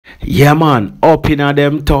Yeah, man, up in a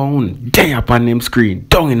them town, day up on them screen,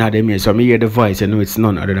 down in a them here. So me hear the voice, you know it's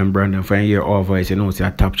none other than Brandon. If I hear our voice, you know it's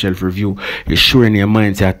a top shelf review. You're sure in your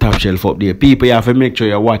mind, it's a top shelf up there. People, you have to make sure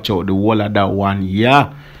you watch out the whole of that one,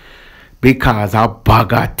 yeah. Because a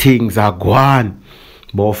bag of things are gone.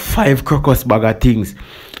 About 5 crocus bag of things.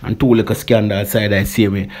 And 2 little scandal side I see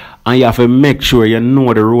me. And you have to make sure you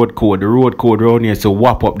know the road code. The road code around here, so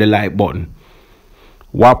whap up the like button.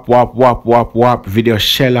 Whap, whap, whap, whap, whap. Video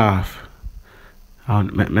shell off.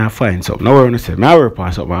 And I find something. Now we're say, I work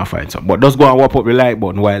on something, I find something. But just go and whap up the like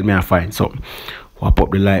button while me I find something. Whap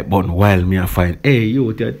up the like button while me I find. Hey,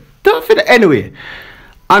 you, tough it. Anyway,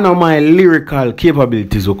 I know my lyrical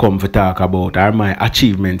capabilities will come to talk about, or my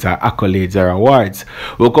achievements, or accolades, or awards.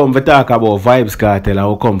 We'll come to talk about Vybz Kartel, and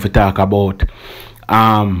we'll come to talk about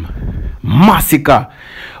Masicka.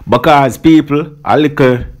 Because people, a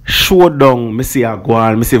little showdown, me see a go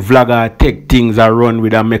on, me see vlogger take things and run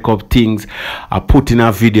with and make up things. I put in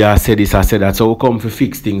a video, I said this, I said that. So we come to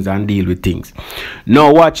fix things and deal with things.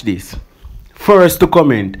 Now watch this. First to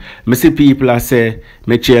comment, me see people I say,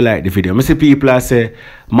 make sure you like the video. Me see people I say,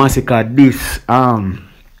 Masicka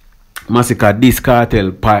this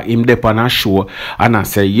cartel pa him dep on a show, and I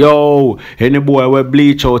say, yo, any boy will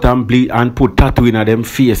bleach out and put tattoo in them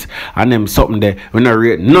face and them something there. When I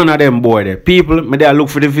rate none of them boy there. People, me there look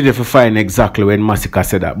for the video to find exactly when Masicka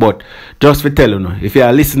said that. But just for tell you now, if you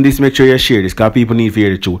are listening to this, make sure you share this, because people need to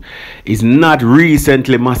hear the truth. It's not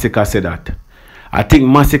recently Masicka said that. I think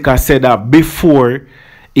Masicka said that before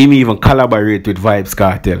him even collaborate with Vybz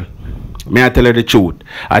Kartel. May I tell you the truth?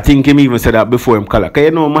 I think him even said that before him collaborate. Because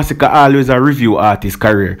you know Masicka always a review artist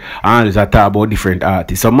career and always a talk about different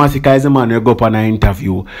artists. So Masicka is a man who go up on an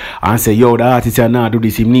interview and say, yo, the artist here not do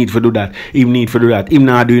this, him need to do that, him need to do that, him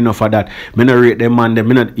not do enough of that. Me not rate them man, them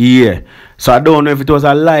me not, yeah. So I don't know if it was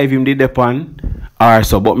a live him did the pan or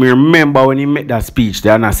so, but me remember when he made that speech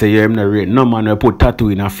there and I say, yeah, him not rate no man will put tattoo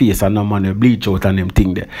in a face and no man will bleach out and them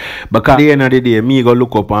thing there. Because at the end of the day, me go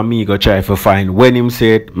look up and me go try to find when him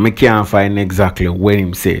say it, me can't find exactly when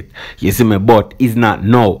him say it. You see me, but it's not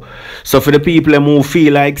now. So for the people who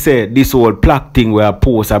feel like say this whole plaque thing where I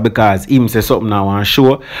post because him say something now on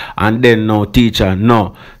show and then no teacher,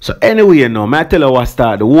 no. So anyway, now, may I tell you what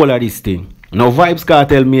start the whole of this thing. Now Vybz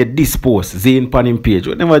Kartel made this post, Zane pan him page.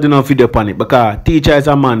 We never do no video pan it because teacher is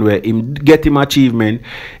a man where him get him achievement,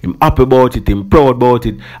 him happy about it, him proud about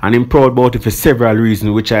it, and him proud about it for several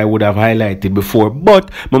reasons which I would have highlighted before,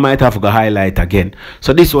 but I might have to highlight again.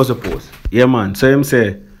 So this was a post. Yeah man. So him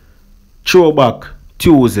say throwback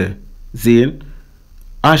Tuesday, Zane,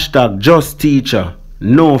 hashtag just teacher,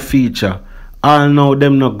 no feature. All now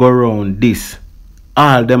them not go around this.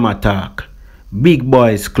 All them attack. Big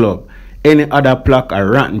Boys Club. Any other plaque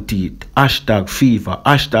or rotten teeth, hashtag FIFA,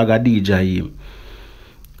 hashtag a DJ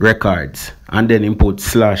records, and then input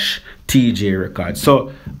 /TJ records.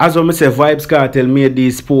 So as I say, Vybz Kartel made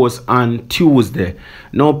this post on Tuesday.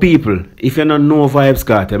 Now people, if you don't know Vybz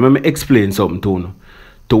Kartel, let me explain something to you.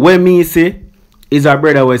 To when me say is a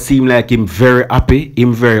brother will seem like him very happy,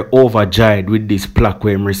 him very overjoyed with this plaque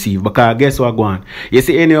we him receive. Because guess what go on? You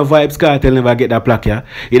see any of Vybz Kartel never get that plaque, yeah?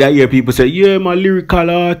 You hear people say, yeah, my lyrical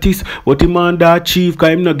artist, but him and that achieve, because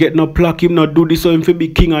him not get no plaque, him not do this, so him fi be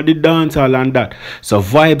king of the dance hall and that. So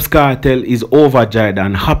Vybz Kartel is overjoyed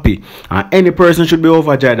and happy. And any person should be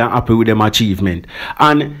overjoyed and happy with them achievement.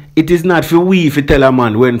 And it is not for we if you tell a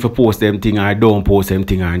man when to post them thing or don't post them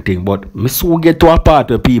thing or anything. But me so get to a part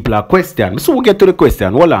where people are question. Me so get to the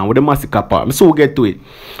question. Hold on with the Masicka part. Me so get to it.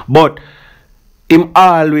 But him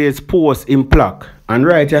always post in plaque. And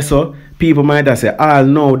right here so people might have say, all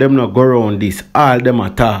know them not go around this. All them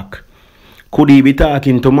attack. Could he be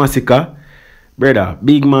talking to Masicka? Brother,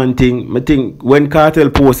 big man thing, I think when Kartel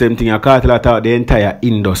post them thing, Kartel attack the entire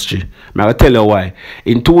industry. I'll tell you why.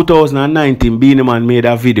 In 2019, Beenie Man made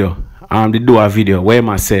a video. They do a video where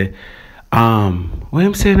I say, what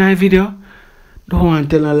am saying in a video? Don't want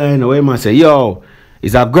to tell a lie now. Where I say, yo,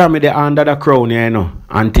 is a Grammy there under the crown here, you know,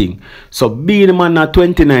 and thing. So Beenie Man in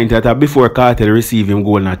 2019, that before Kartel received him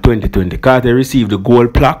gold in 2020. Kartel received the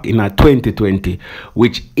gold plaque in 2020,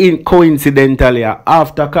 which coincidentally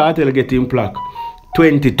after Kartel get him plaque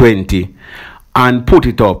 2020 and put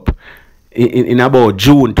it up in about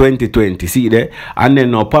June 2020. See there? And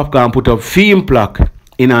then now Popcorn put up film plaque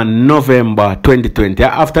in November 2020.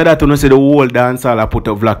 After that, you know, say the whole dance hall put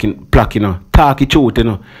up plaque, you know, talk it truth, you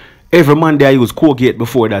know. Every man there use Colgate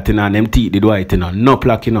before that, you know, and them teeth did white, you know, no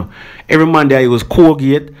plaque, you know. Every man there use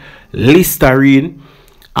Colgate, Listerine,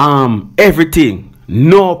 everything,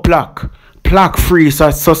 no plaque. Plaque-free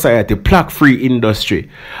society, plaque-free industry.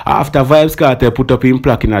 After Vybz Kartel put up in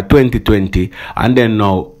plaque in 2020, and then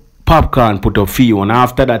now Popcorn put up for you, and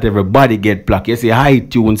after that everybody get plaque. You see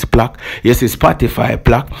iTunes plaque, you see Spotify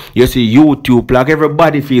plaque, you see YouTube plaque,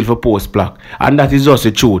 everybody feel for post plaque. And that is just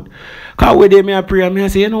the truth. Cause with them I pray, I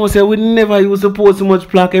say, you know, say we never used to post so much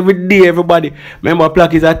plaque every day, everybody. Remember,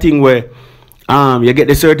 plaque is a thing where you get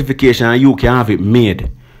the certification and you can have it made.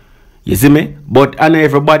 You see me? But and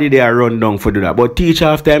everybody they are run down for do that. But teacher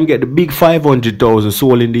after him get the big 500,000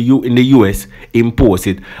 sold in the US, impose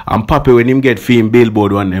it. And Papi when him get fame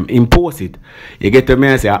billboard on them, impose it. You get to me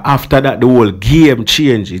and say after that the whole game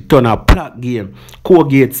change. It turn a plaque game.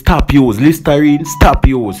 Colgate stop use. Listerine stop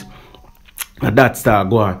use. And that start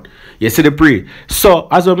go on. You see the pre. So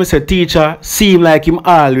as I say, teacher seem like him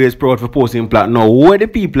always proud for posting plaque. Now what the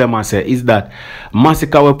people must say is that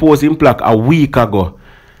Masicka was posting plaque a week ago.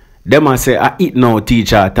 Them I say I eat now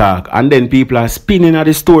teacher talk, and then people are spinning at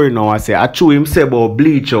the story now. I say I chew him say about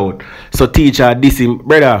bleach out. So teacher this him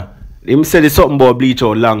brother. Him said it's something about bleach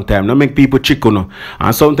out long time. Now make people chicken no.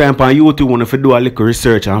 And sometimes on YouTube when if you do a little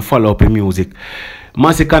research and follow up in music.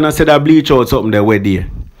 Masicka said that bleach out something there where there.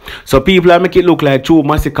 So people are make it look like true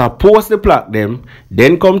Masicka post the plaque them,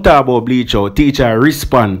 then come talk about bleach out. Teacher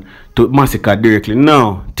respond to Masicka directly.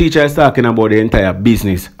 No, teacher is talking about the entire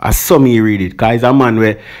business. As some he read it, cause he's a man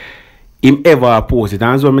where him ever post it.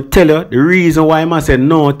 And so I tell you the reason why I say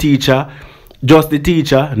no teacher, just the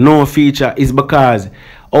teacher, no feature is because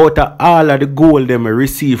out of all of the gold them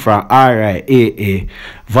receive from RIAA,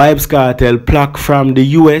 Vybz Kartel plaque from the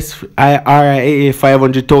US, RIAA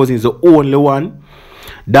 500,000 is the only one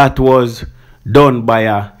that was done by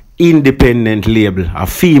a independent label, a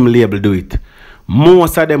female label do it.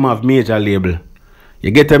 Most of them have major label.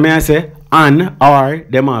 You get me I say? And or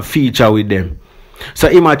them have feature with them. So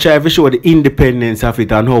he might try to show the independence of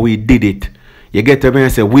it and how we did it. You get me I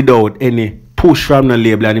say? Without any push from the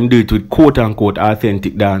label, and him do it with quote unquote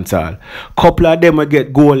authentic dancehall. Couple of them will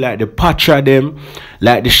get gold like the Patra them,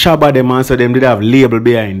 like the Shabba them, and so them did have label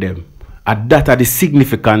behind them. And that are the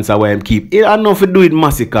significance of why I'm keep. I don't know if you do it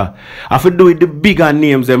Masicka. If you do it the bigger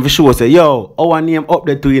names, then for sure say, yo, our name up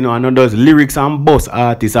there too, you know, and those lyrics and boss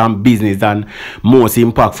artists and business and most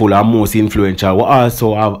impactful and most influential. We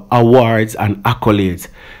also have awards and accolades.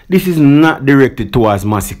 This is not directed towards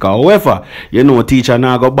Masicka. However, you know, teacher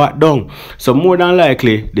now go back down. So more than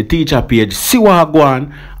likely, the teacher page, see what I go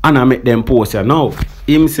on, and I make them post here. Now,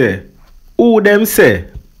 him say, who them say?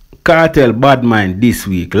 Kartel bad mind this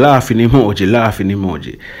week. Laughing emoji, laughing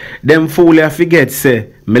emoji. Them fool I forget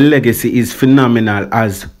say my legacy is phenomenal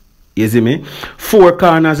as, you see me? 4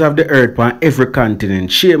 corners of the earth on every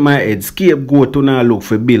continent. Shake my head, scapegoat to now look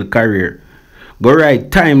for build career. Go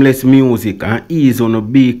write timeless music and ease on a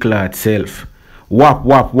big clot self. Whap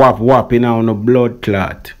whap whap whap in on a blood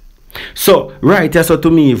clot. So right so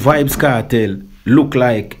to me Vybz Kartel look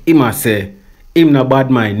like him a say him no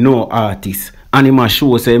bad mind, no artist. And he must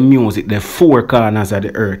show say music the 4 corners of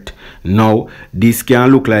the earth. Now, this can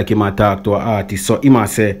look like him a talk to an artist. So he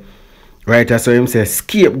must say, right, so him say,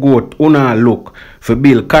 scapegoat, una look for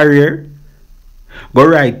build career. Go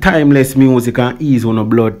write timeless music and ease on a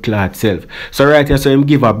blood clot self. So right, so him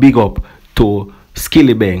give a big up to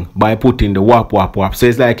Skillibeng by putting the whap whap whap. So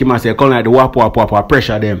it's like he must say, call like the whap whap whap or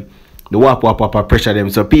pressure them. The whap whap whap pressure them.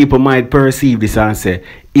 So people might perceive this and say,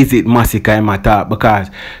 is it Masicka him attack? Because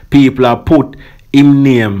people are put him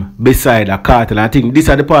name beside a Kartel. I think this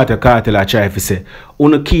is the part of Kartel I try to say.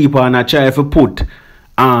 Uno keep on I try to put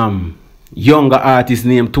younger artist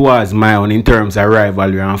name towards my own in terms of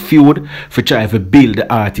rivalry and feud for try to build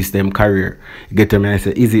the artist them career. You get me? I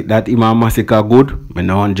say, is it that him and Masicka good? I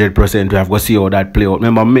know 100% we have to see how that play out.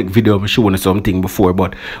 Remember, I make video showing something before,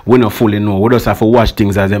 but we don't fully know. We just have to watch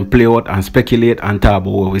things as them play out and speculate and talk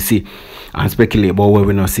about what we see and speculate about what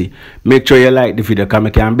we not see. Make sure you like the video, because I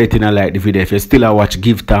can bet you not like the video. If you still watch,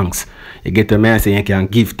 give thanks. You get me? I say you can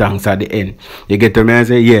give thanks at the end. You get me? I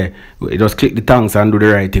say, yeah, you just click the thanks and do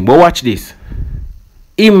the right thing. But watch this.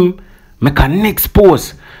 Him make a next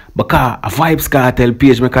post because a Vybz Kartel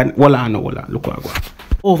page make a hold on, look what I got.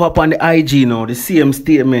 Over upon the IG now, the same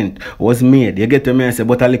statement was made. You get me? I say,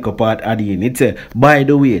 but a little part at the end. It said, by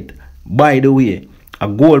the way, a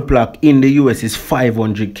gold plaque in the US is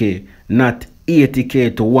 500k, not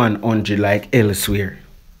 80k to 100 like elsewhere.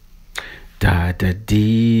 Da da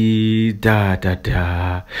dee da da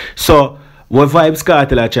da. So what Vybz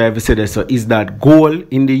Kartel I try to say this, so is that gold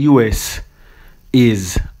in the US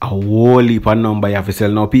is a whole heap of number you have to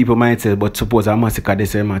sell. Now people might say, but suppose a Masicka the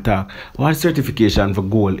same attack. What certification for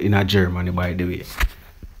gold in a Germany, by the way?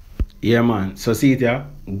 Yeah man, so see it here,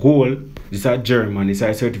 gold is a Germany, it's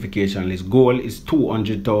a certification list. Gold is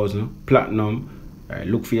 200,000, platinum,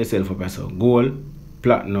 look for yourself up so gold,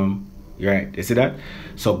 platinum Right, you see that?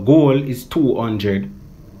 So gold is 200,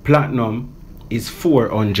 platinum is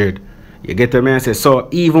 400. You get what I say? So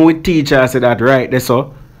even with teachers say that right there,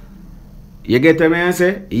 so you get what I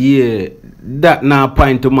say? Yeah, that now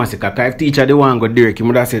point to Masicka. Because if teacher the one go direct, he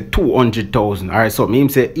would have said 200,000. Alright, so me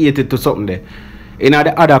say 80 to something there. In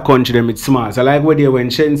the other country, them it's small. So like when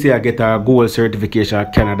Shensia get a gold certification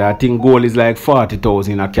in Canada, I think gold is like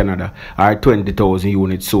 40,000 in Canada or 20,000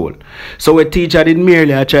 units sold. So a teacher did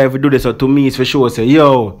merely try to do this. So to me, it's for sure say,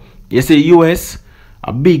 yo, you see US,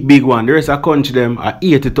 a big one. The rest of the country them are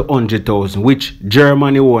 80 to 100,000, which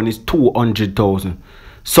Germany one is 200,000.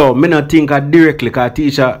 So me not think directly, because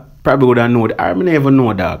teacher probably would have know that. I never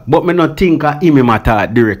know that. But me not think him matter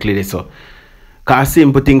directly so. Because a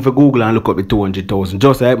simple thing for Google and look up the 200,000.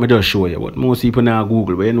 Just like me just show you. But most people now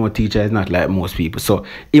Google, but you know teacher is not like most people. So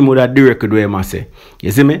him would have directly do him say. You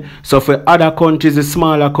see me? So for other countries, the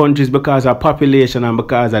smaller countries, because of population and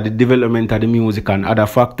because of the development of the music and other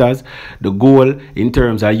factors, the goal in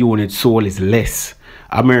terms of units sold is less.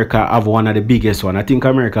 America have one of the biggest one. I think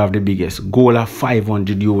America have the biggest. Goal of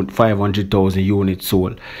 500,000 units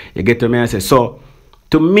sold. You get what I say? So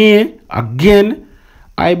to me, again,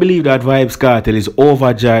 I believe that Vybz Kartel is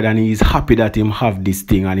overjoyed and he is happy that him have this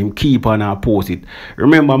thing and him keep on post it.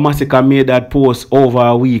 Remember Masicka made that post over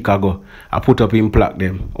a week ago. I put up him plug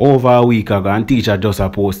them over a week ago and teacher just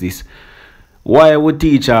post this. Why would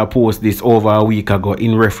teacher post this over a week ago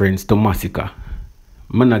in reference to Masicka?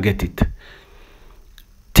 I not get it.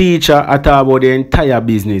 Teacher at about the entire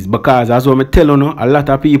business, because as I tell you, a lot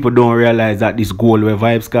of people don't realize that this goal where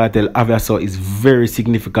Vybz Kartel have is very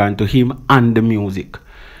significant to him and the music.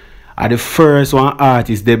 Are the first one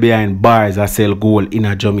artist they behind bars that sell gold in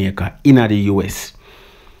a Jamaica, in the US,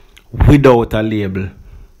 without a label,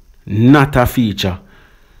 not a feature,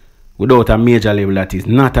 without a major label, that is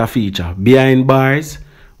not a feature. Behind bars,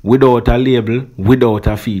 without a label, without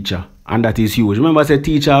a feature, and that is huge. Remember, I said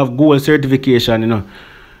teacher have gold certification, you know.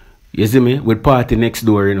 You see me? With Party Next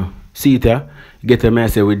Door, you know. See it here? Get a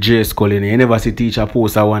message with J Skull in. You never see teacher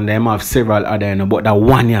post a one. They have several other, you know. But that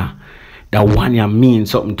one year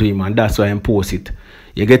means something to him, and that's why I post it.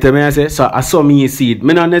 You get a message? So I saw me see it.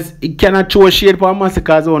 It cannot show shade for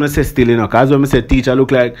Masicka as I want to say still, you know. Because when I say teacher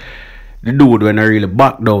look like the dude when I really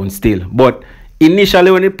back down still. But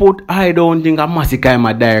initially when he put, I don't think a Masicka in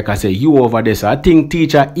my direct. I say, you over there. So I think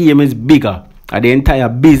teacher aim is bigger. The entire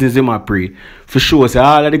business in my pray. For sure, say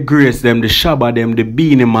all of the Grace them, the Shabba them, the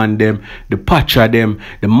Beanie Man them, the Patra them,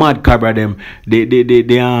 the Mad Cabra them,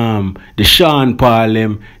 the Sean Paul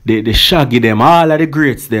them, the Shaggy them, all of the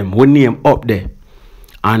greats them, we name up there.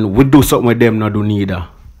 And we do something with them, not do neither.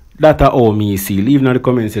 That's all me see. Leave in the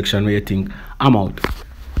comment section where you think. I'm out.